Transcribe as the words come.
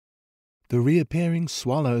The reappearing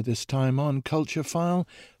swallow this time on Culture File.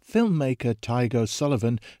 Filmmaker Tadhg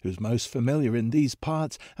O'Sullivan, who's most familiar in these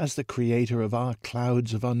parts as the creator of our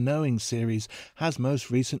Clouds of Unknowing series, has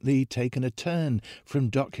most recently taken a turn from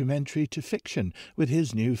documentary to fiction with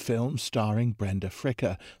his new film starring Brenda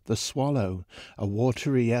Fricker, The Swallow, a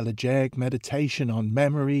watery elegiac meditation on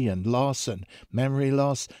memory and memory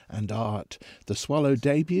loss and art. The Swallow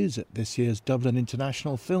debuts at this year's Dublin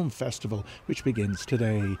International Film Festival, which begins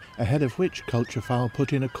today, ahead of which Culture File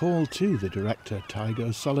put in a call to the director Tadhg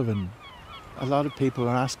O'Sullivan. A lot of people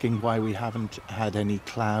are asking why we haven't had any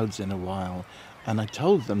clouds in a while, and I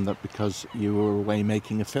told them that because you were away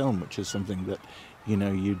making a film, which is something that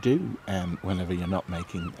you do whenever you're not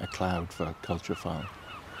making a cloud for Culture File.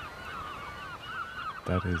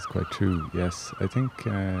 That is quite true, yes. I think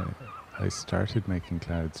I started making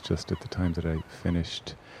clouds just at the time that I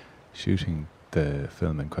finished shooting the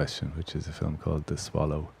film in question, which is a film called The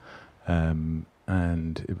Swallow.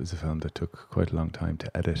 And it was a film that took quite a long time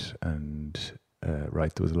to edit and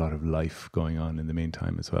write. There was a lot of life going on in the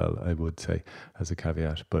meantime as well, I would say, as a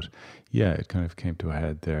caveat. But yeah, it kind of came to a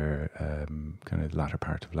head there kind of the latter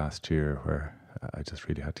part of last year where I just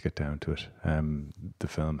really had to get down to it. The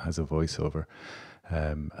film has a voiceover,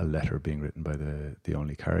 a letter being written by the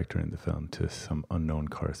only character in the film to some unknown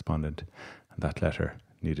correspondent. And that letter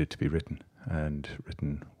needed to be written, and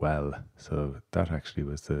written well. So that actually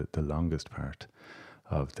was the longest part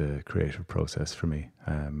of the creative process for me.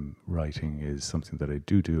 Writing is something that I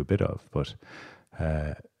do a bit of, but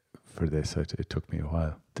for this it took me a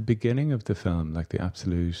while. The beginning of the film, like the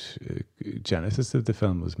absolute genesis of the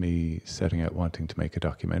film, was me setting out wanting to make a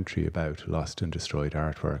documentary about lost and destroyed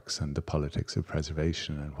artworks and the politics of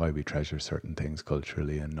preservation and why we treasure certain things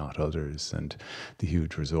culturally and not others, and the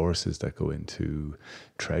huge resources that go into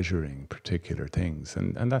treasuring particular things.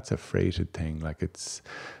 And that's a freighted thing, like it's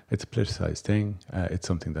a politicized thing. It's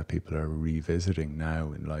something that people are revisiting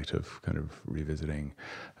now in light of kind of revisiting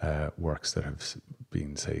works that have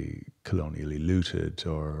been, say, colonially looted,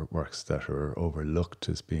 or works that are overlooked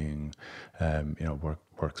as being,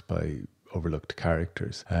 works by overlooked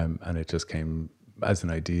characters. And it just came as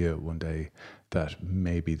an idea one day that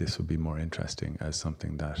maybe this would be more interesting as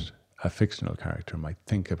something that a fictional character might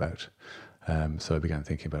think about. So I began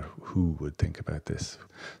thinking about who would think about this.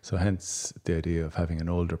 So hence the idea of having an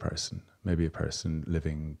older person, maybe a person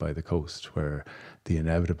living by the coast where the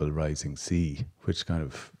inevitable rising sea, which kind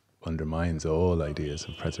of undermines all ideas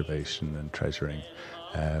of preservation and treasuring.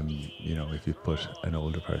 If you put an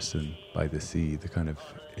older person by the sea, the kind of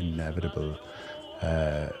inevitable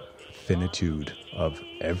finitude of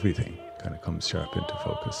everything kind of comes sharp into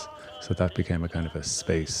focus. So that became a kind of a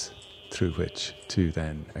space through which to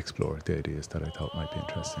then explore the ideas that I thought might be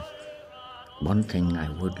interesting. One thing I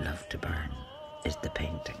would love to burn is the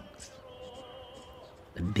paintings.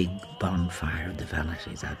 The big bonfire of the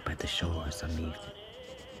vanities out by the shores on the evening.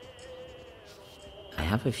 I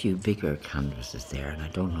have a few bigger canvases there, and I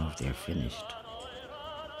don't know if they're finished,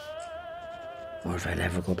 or if I'll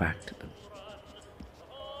ever go back to them.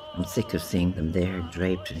 I'm sick of seeing them there,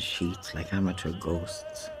 draped in sheets like amateur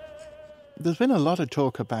ghosts. There's been a lot of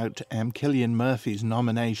talk about Cillian Murphy's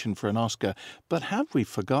nomination for an Oscar, but have we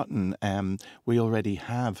forgotten we already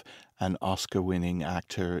have an Oscar-winning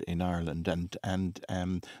actor in Ireland, and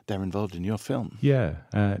they're involved in your film? Yeah,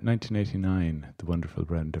 1989, the wonderful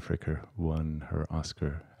Brenda Fricker won her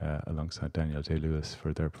Oscar alongside Daniel Day-Lewis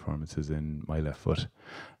for their performances in My Left Foot,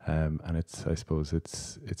 and I suppose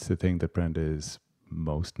it's the thing that Brenda is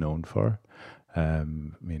most known for.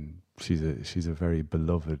 She's a very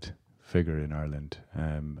beloved figure in Ireland.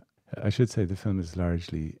 I should say the film is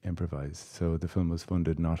largely improvised. So the film was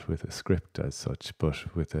funded not with a script as such,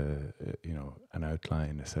 but with an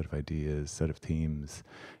outline, a set of ideas, set of themes,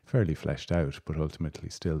 fairly fleshed out. But ultimately,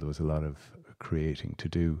 still there was a lot of creating to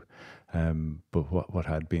do. But what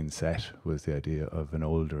had been set was the idea of an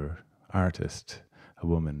older artist, a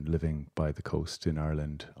woman living by the coast in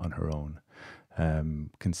Ireland on her own,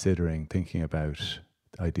 thinking about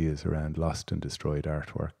ideas around lost and destroyed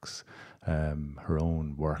artworks. Her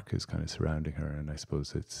own work is kind of surrounding her, and I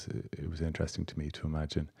suppose it was interesting to me to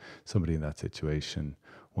imagine somebody in that situation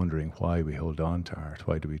wondering why we hold on to art,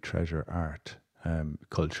 why do we treasure art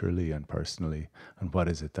culturally and personally, and what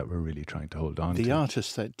is it that we're really trying to hold on to. The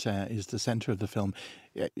artist that is the centre of the film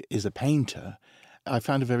is a painter. I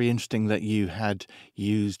found it very interesting that you had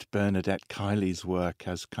used Bernadette Kiley's work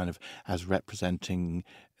as representing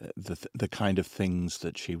the kind of things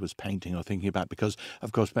that she was painting or thinking about, because,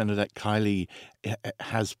 of course, Bernadette Kiley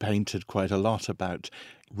has painted quite a lot about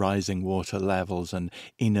rising water levels and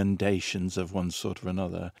inundations of one sort or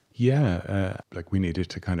another. Yeah, we needed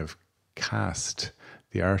to kind of cast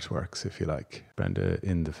the artworks, if you like. Brenda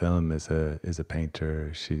in the film is a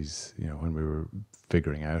painter. She's, when we were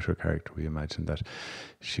figuring out her character, we imagined that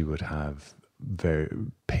she would have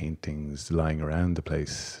paintings lying around the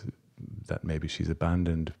place that maybe she's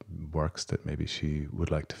abandoned, works that maybe she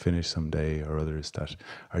would like to finish someday, or others that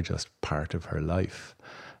are just part of her life.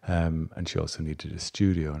 And she also needed a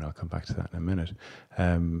studio, and I'll come back to that in a minute.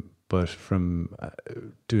 But from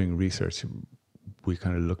doing research, we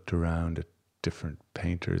kind of looked around at different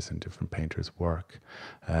painters and different painters' work.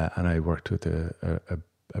 And I worked with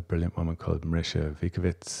a brilliant woman called Marisha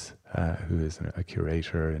Vikovits, who is a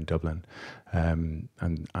curator in Dublin, and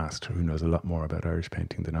asked her, who knows a lot more about Irish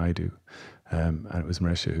painting than I do. And it was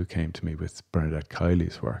Marisha who came to me with Bernadette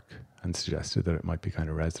Kiley's work and suggested that it might be kind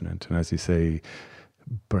of resonant. And as you say,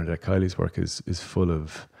 Bernadette Kiley's work is full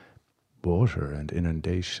of water and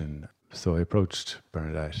inundation. So I approached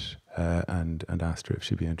Bernadette and asked her if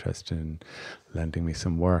she'd be interested in lending me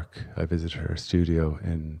some work. I visited her studio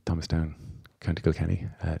in Thomastown, County Kilkenny,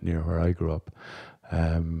 near where I grew up.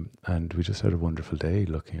 And we just had a wonderful day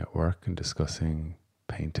looking at work and discussing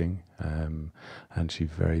painting. And she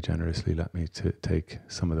very generously let me to take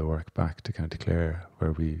some of the work back to County Clare,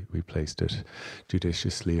 where we placed it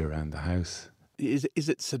judiciously around the house. Is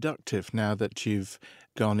it seductive now that you've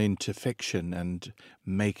gone into fiction and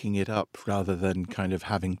making it up rather than kind of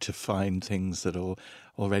having to find things that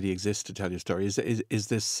already exist to tell your story? Is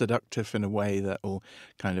this seductive in a way that will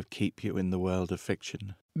kind of keep you in the world of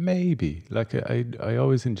fiction? Maybe. Like I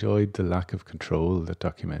always enjoyed the lack of control that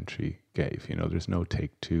documentary gave. There's no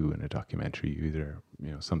take two in a documentary. You either,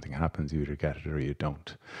 something happens, you either get it or you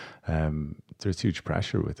don't. There's huge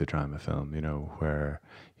pressure with a drama film, where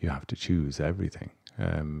you have to choose everything.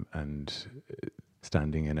 And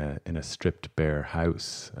standing in a stripped bare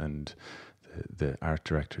house, and the art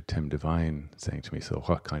director Tim Devine saying to me, "So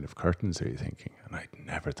what kind of curtains are you thinking?" And I'd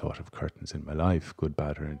never thought of curtains in my life, good,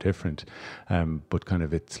 bad or indifferent. But kind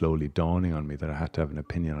of it slowly dawning on me that I had to have an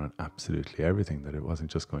opinion on absolutely everything, that it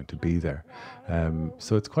wasn't just going to be there.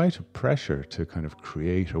 So it's quite a pressure to kind of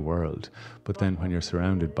create a world. But then when you're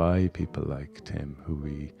surrounded by people like Tim, who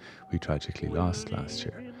we tragically lost last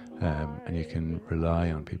year, and you can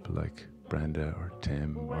rely on people like Brenda or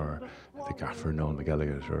Tim or the gaffer Noel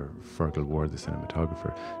McGilligan or Fergal Ward, the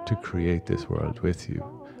cinematographer, to create this world with you.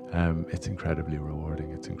 It's incredibly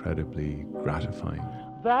rewarding. It's incredibly gratifying.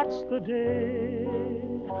 That's the day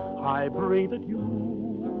I pray that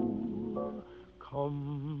you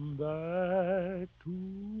come back to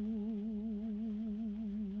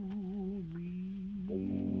me.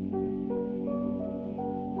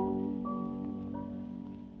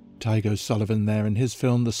 Tadhg O'Sullivan there, and his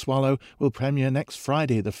film The Swallow will premiere next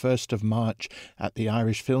Friday, the 1st of March, at the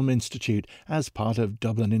Irish Film Institute as part of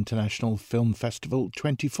Dublin International Film Festival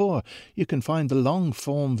 24. You can find the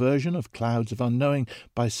long-form version of Clouds of Unknowing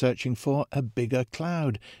by searching for A Bigger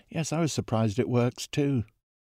Cloud. Yes, I was surprised it works too.